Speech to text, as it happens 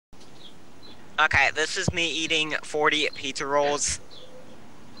Okay, this is me eating 40 pizza rolls.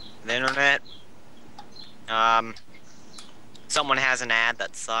 The internet. Someone has an ad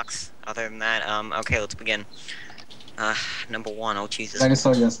that sucks. Other than that, okay, let's begin. Number one, oh Jesus. I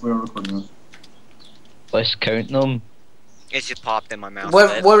saw, yes, we're recording. Let's count them. It just popped in my mouth.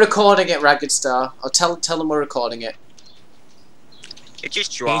 We're recording it, Ragged Star. I'll tell them we're recording it. It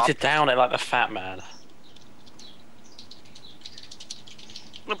just You need dropped. to down it like the fat man.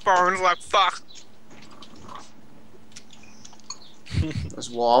 The burns like fuck. It was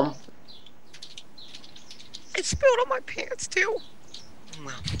warm. It spilled on my pants too.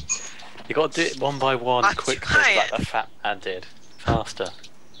 Well, You gotta do it one by one, I'm quickly, trying. like the fat man did. Faster.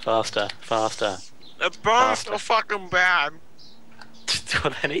 Faster. Faster. the burns so fucking bad.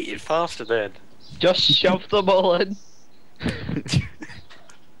 Well, then eat it faster then. Just shove them all in.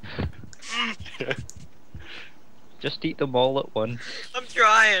 Just eat them all at once. I'm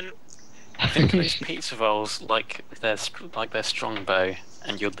trying. Think of these pizza rolls like they're Strongbow,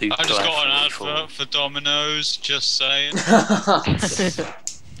 and you'll do. I just got an full. advert for Domino's, just saying.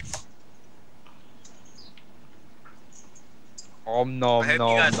 Nom I hope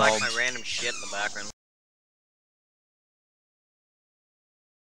nom you guys nom. like my random shit in the background.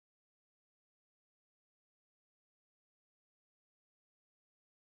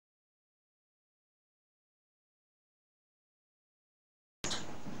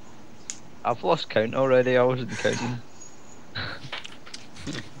 I've lost count already. I wasn't counting.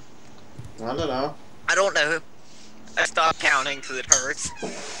 I don't know. I don't know. I stopped counting because it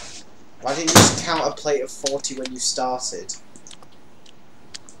hurts. Why didn't you just count a plate of 40 when you started?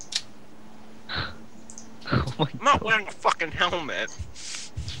 Oh my I'm not god. wearing a fucking helmet.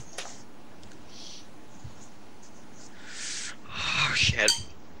 Oh shit.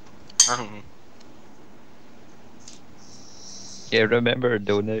 Yeah, remember to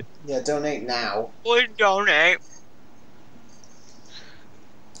donate. Yeah, donate now. Please donate.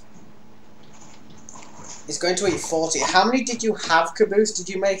 He's going to eat 40. How many did you have, Caboose? Did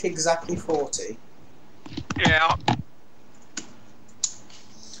you make exactly 40? Yeah.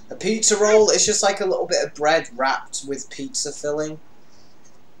 A pizza roll is just like a little bit of bread wrapped with pizza filling.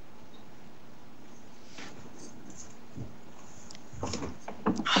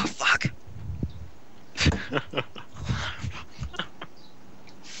 Oh fuck.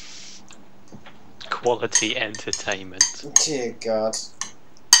 Quality entertainment. Dear God.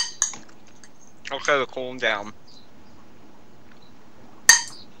 Okay, calm down.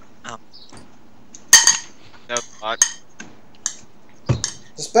 Oh. No, fuck.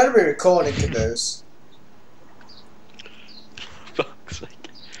 This better be recording, Caboose. Fuck's sake.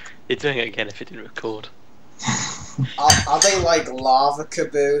 You're doing it again if it didn't record. Are they like lava,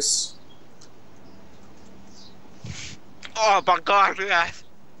 Caboose? Oh my god, yes.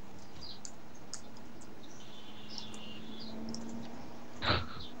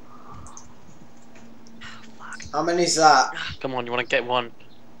 How many's that? Come on, you want to get one?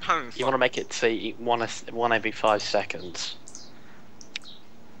 You want to make it so you eat one every 5 seconds.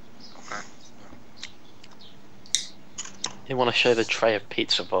 Okay. You want to show the tray of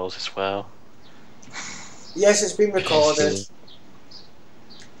pizza balls as well. Yes, it's been recorded.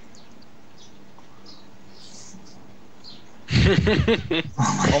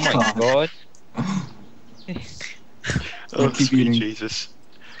 Oh my god. Oh, keep sweet eating. Jesus.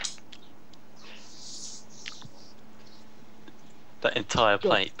 That entire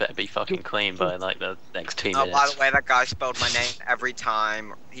plate better be fucking clean by like the next 2 Oh, minutes. by the way, that guy spelled my name every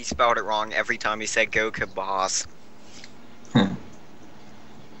time. He spelled it wrong every time he said "Go Boss." Come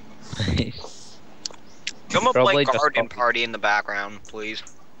up Probably play just Guardian copy. Party in the background, please.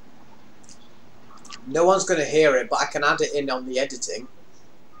 No one's going to hear it, but I can add it in on the editing.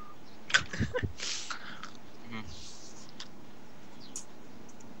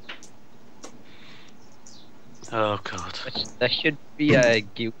 Oh god. This should be a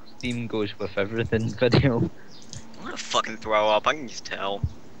Guild theme goes with everything video. I'm gonna fucking throw up, I can just tell.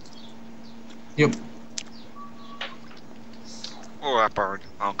 Yep. Oh, that burned.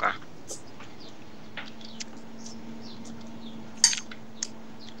 Okay.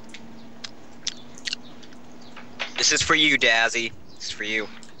 This is for you, Dazzy. This is for you.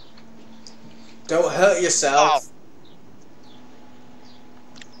 Don't hurt yourself.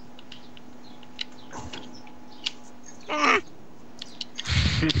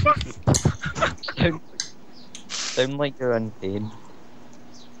 Sound like you're in pain.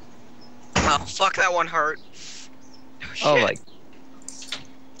 Oh, fuck, that one hurt. Oh, shit. Oh like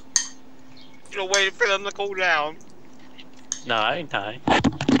Should've waited for them to cool down. No, no.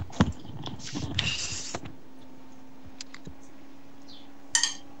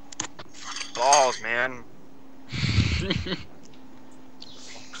 balls, man.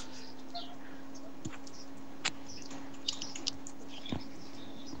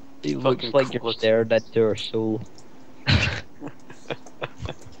 It looks Fucking like you're cool. staring into her soul.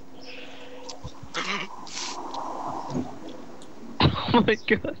 Oh my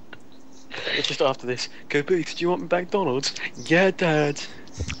god. It's just after this. Go Boots, do you want McDonald's? Yeah, Dad.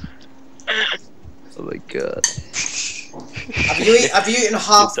 Oh my god. Have you eaten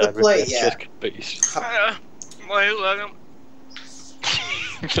half the plate yet? Just Boots. Wait, look.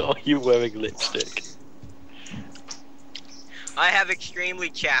 Are you wearing lipstick? I have extremely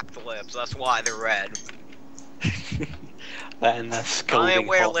chapped lips, that's why they're red. And that's I scalding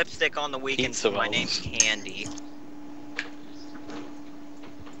wear hot. lipstick on the weekends, pizza so my rolls. name's Candy.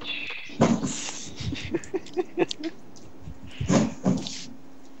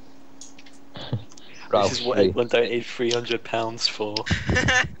 This is what Ralphie. England donated £300 for.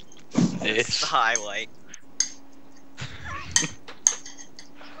 It's the highlight.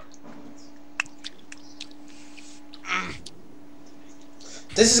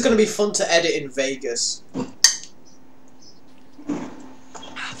 This is going to be fun to edit in Vegas.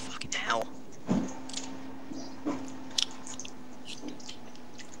 Ah, fucking hell.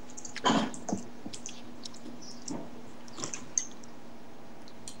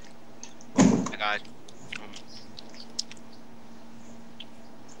 Hey guys.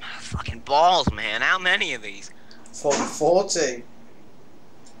 Fucking balls, man. How many of these? 40.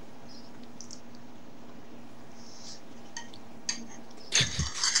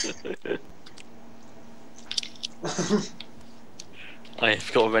 I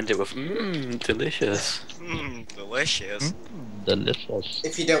forgot to render it with delicious. Delicious. Delicious.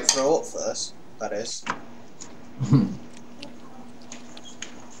 If you don't throw up first, that is.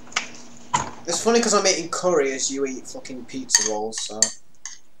 It's funny because I'm eating curry as you eat fucking pizza rolls, so.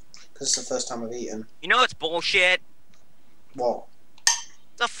 Because it's the first time I've eaten. You know it's bullshit? What?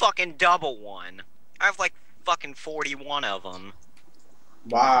 It's a fucking double one. I have like fucking 41 of them.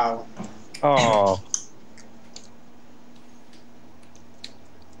 Wow. Oh.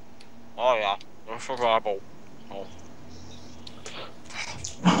 Oh yeah, it's a double. Oh.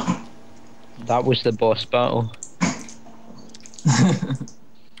 That was the boss battle.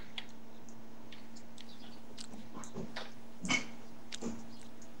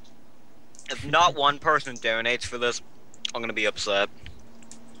 If not one person donates for this, I'm gonna be upset.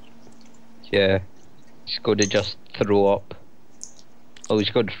 Yeah. He's going to just throw up. Oh, he's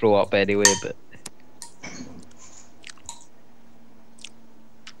going to throw up anyway, but...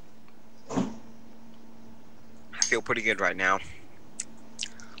 I feel pretty good right now.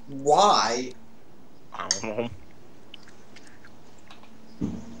 Why? I don't know.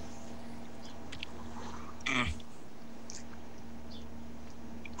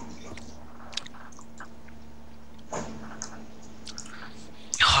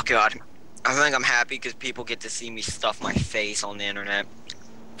 Oh god. I think I'm happy because people get to see me stuff my face on the internet.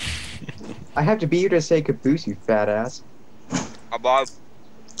 I have to be here to say caboose, you fat ass. Above,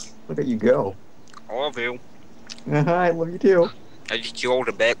 Look at you go. I love you. I love you too. I just yelled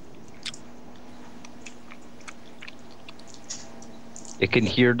a bit. You can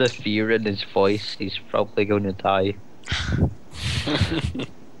hear the fear in his voice. He's probably going to die.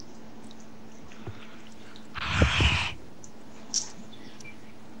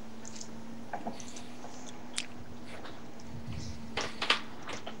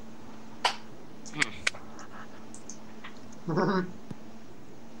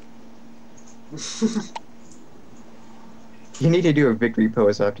 You need to do a victory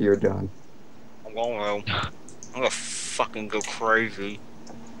pose after you're done. I'm gonna fucking go crazy.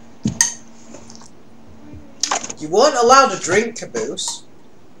 You weren't allowed to drink, Caboose.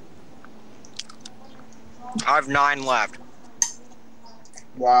 I have 9 left.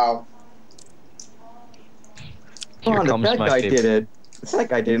 Wow. Here Come on, comes that my guy favorite. did it. That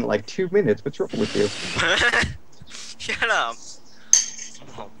guy did it in like 2 minutes. What's wrong with you? Shut up.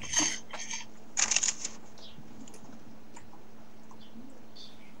 Oh.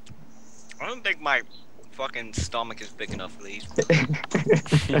 I don't think my fucking stomach is big enough for these.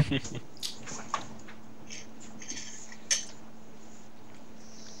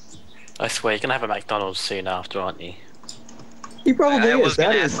 I swear, you're gonna have a McDonald's soon after, aren't you? He probably I is. was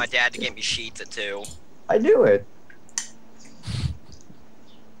gonna That ask is. my dad to get me sheets at 2. I knew it.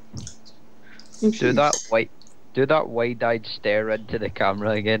 Do that wide-eyed stare into the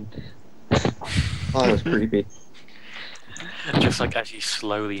camera again. Oh, that was creepy. Just like as you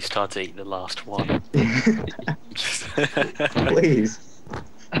slowly start to eat the last one. Please.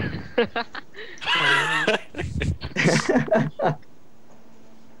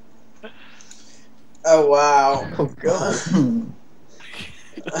 Oh wow. Oh god.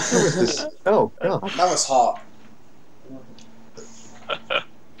 What was this? Oh god. That was hot.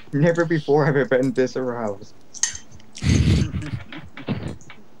 Never before have I been this aroused.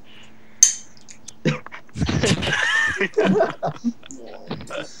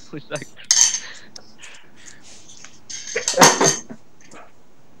 Who's that?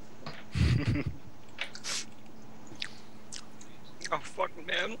 Oh fuck,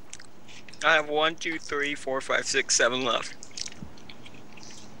 man. I have 1, 2, 3, 4, 5, 6, 7 left.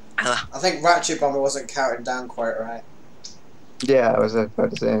 I think Ratchet Bomber wasn't counting down quite right. Yeah, I was about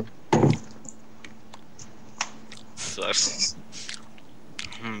to say. Sucks.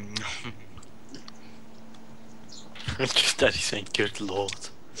 Just Daddy saying, "Good lord."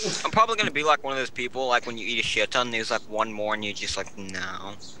 I'm probably gonna be like one of those people, like when you eat a shit ton, there's like one more and you're just like,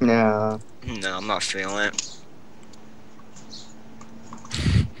 no. No. No, I'm not feeling it.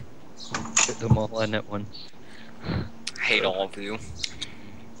 Put them all in at once. I hate all of you.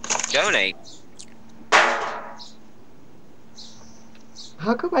 Donate.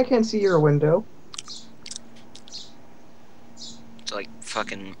 How come I can't see your window? It's like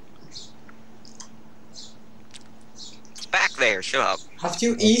fucking... It's back there, shut up. Have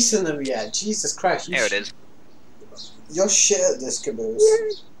you eaten them yet? Jesus Christ. There it is. You're shit at this,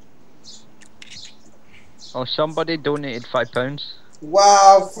 Caboose. Oh, somebody donated £5.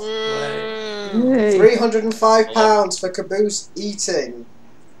 Wow. Yay. £305 for Caboose eating.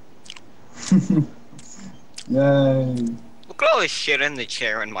 Yay. Look at all this shit in the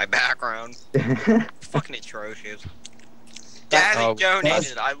chair in my background. Fucking atrocious. Daddy Oh,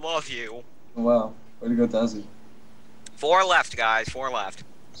 donated, I love you. Wow. Way to go, Dazzy. 4 left, guys, 4 left.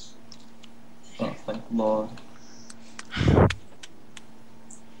 Oh, thank Lord.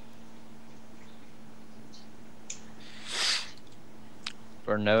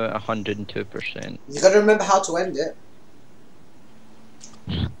 We're now at 102%. You gotta remember how to end it.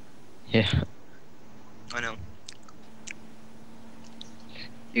 Yeah. I know.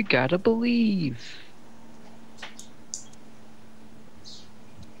 You gotta believe.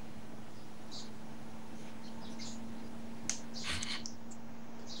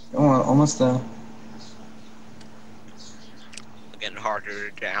 Come on, almost there. Getting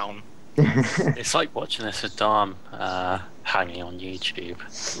harder down. It's like watching a Saddam hanging on YouTube.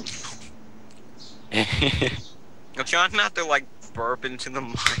 I'm trying not to like burp into the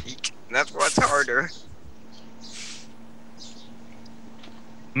mic. That's what's harder.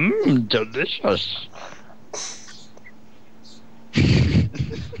 Mmm, delicious.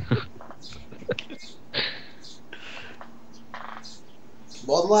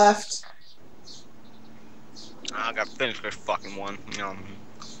 One left. I gotta finish this fucking one.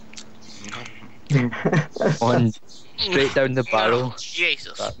 One straight down the barrel.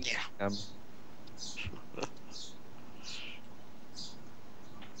 Jesus. That- Yeah.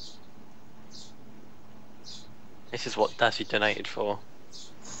 This is what Dazzy donated for.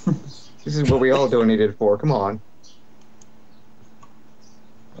 This is what we all donated for. Come on.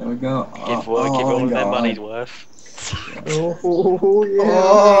 There we go. Give all of their God. money's worth. Oh yeah.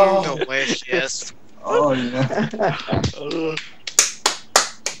 Oh. Delicious. Oh, yeah.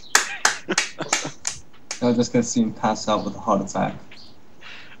 I'm just gonna see him pass out with a heart attack.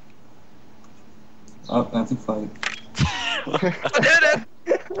 Oh, I have to fight. I did it!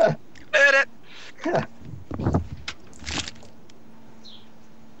 Did it!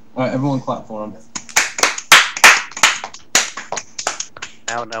 Alright, everyone clap for him.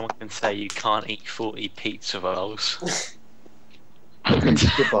 Now no one can say you can't eat 40 pizza rolls.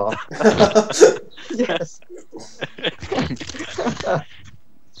 Skip off. Yes.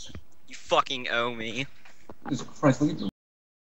 You fucking owe me. Jesus Christ, look at you.